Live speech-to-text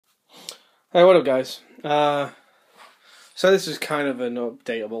Hey, what up, guys? So this is kind of an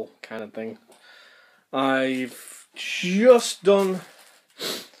updatable kind of thing. I've just done,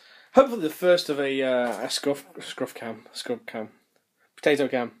 hopefully the first of a potato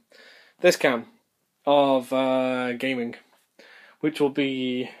cam, this cam of gaming, which will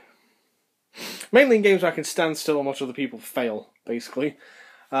be mainly in games where I can stand still and watch other people fail, basically.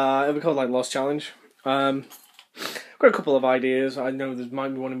 It'll be called like Lost Challenge. Got a couple of ideas. I know there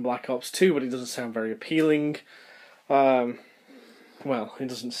might be one in Black Ops 2, but it doesn't sound very appealing. Well, it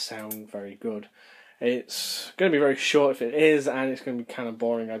doesn't sound very good. It's going to be very short if it is, and it's going to be kind of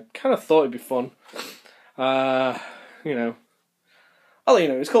boring. I kind of thought it'd be fun. It's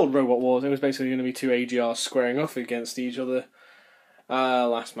called Robot Wars. It was basically going to be two AGRs squaring off against each other.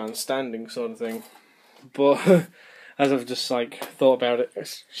 Last man standing sort of thing. But as I've just thought about it,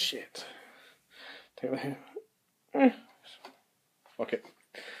 it's shit. Take that here. Fuck it.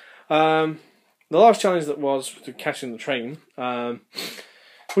 The last challenge that was to catching the train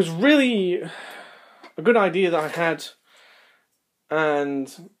was really a good idea that I had,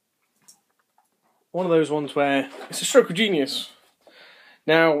 and one of those ones where it's a stroke of genius.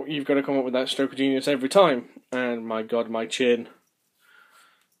 Now you've got to come up with that stroke of genius every time, and my god, my chin.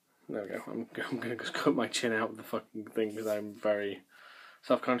 There we go. I'm going to just cut my chin out of the fucking thing because I'm very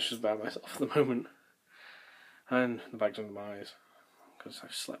self-conscious about myself at the moment. And the bags under my eyes, because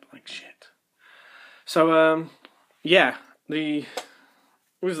I've slept like shit. So, it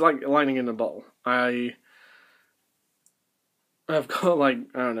was like lightning in a bottle. I've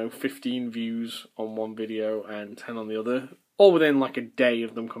got 15 views on one video and 10 on the other, all within a day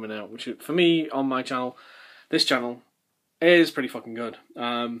of them coming out, which for me, on my channel, this channel, is pretty fucking good.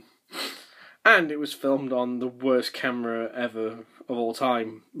 And it was filmed on the worst camera ever of all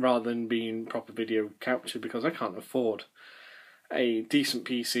time, rather than being proper video captured, because I can't afford a decent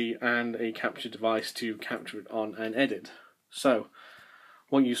PC and a capture device to capture it on and edit. So,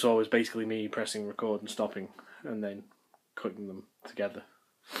 what you saw was basically me pressing record and stopping, and then cutting them together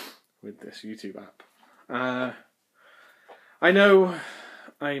with this YouTube app. I know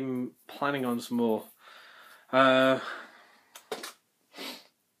I'm planning on some more.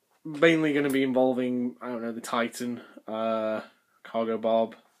 Mainly going to be involving, the Titan, Cargo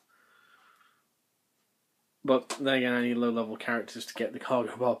Bob. But then again, I need low-level characters to get the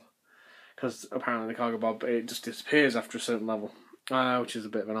Cargo Bob. Because apparently the Cargo Bob, it just disappears after a certain level. Which is a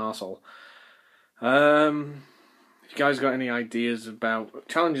bit of an arsehole. If you guys got any ideas about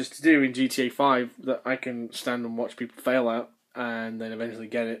challenges to do in GTA 5 that I can stand and watch people fail at, and then eventually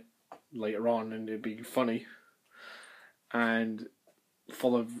get it later on, and it'd be funny. And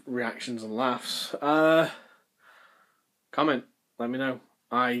full of reactions and laughs. Comment, let me know.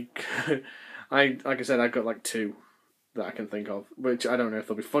 Like I said, I've got two that I can think of, which I don't know if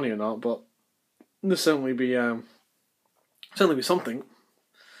they'll be funny or not, but there'll certainly be something.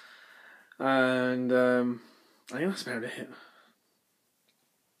 And I think that's about it.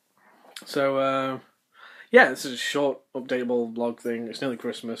 So this is a short, updatable vlog thing. It's nearly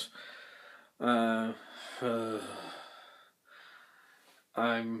Christmas.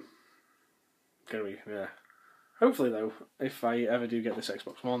 I'm gonna be, hopefully though, if I ever do get this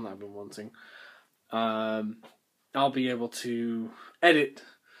Xbox One that I've been wanting, I'll be able to edit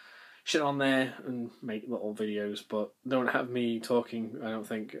shit on there and make little videos, but don't have me talking. I don't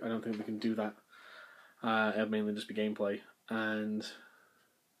think we can do that. It'll mainly just be gameplay, and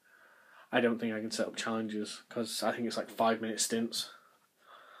I don't think I can set up challenges, because I think it's 5-minute stints.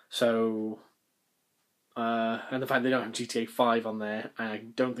 So and the fact they don't have GTA 5 on there, and I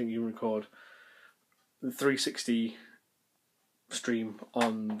don't think you can record the 360 stream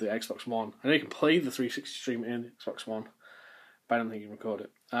on the Xbox One. I know you can play the 360 stream in Xbox One, but I don't think you can record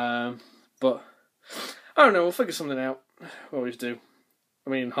it. But I don't know, we'll figure something out. We always do. I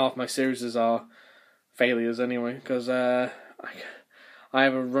mean, half my series are failures anyway, because I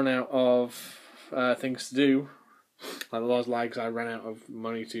have a run out of things to do. Like the last lags, I ran out of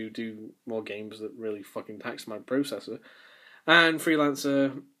money to do more games that really fucking tax my processor. And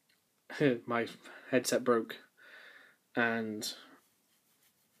Freelancer, my headset broke, and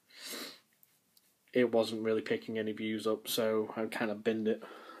it wasn't really picking any views up, so I kind of binned it.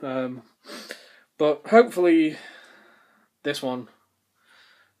 But hopefully this one,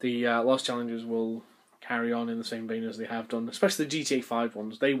 the Lost Challenges, will carry on in the same vein as they have done, especially the GTA 5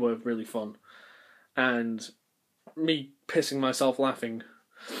 ones. They were really fun, and me pissing myself laughing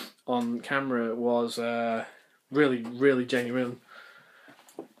on camera was really, really genuine.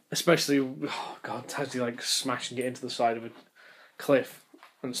 Especially, actually smashing it into the side of a cliff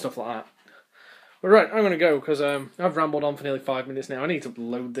and stuff like that. But right, I'm going to go, because I've rambled on for nearly 5 minutes now. I need to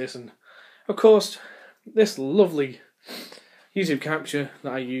load this and Of course, this lovely YouTube capture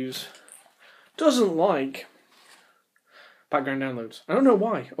that I use doesn't like background downloads. I don't know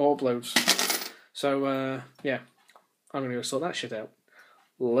why, or uploads. So, yeah, I'm going to go sort that shit out.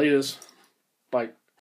 Laters. Bye.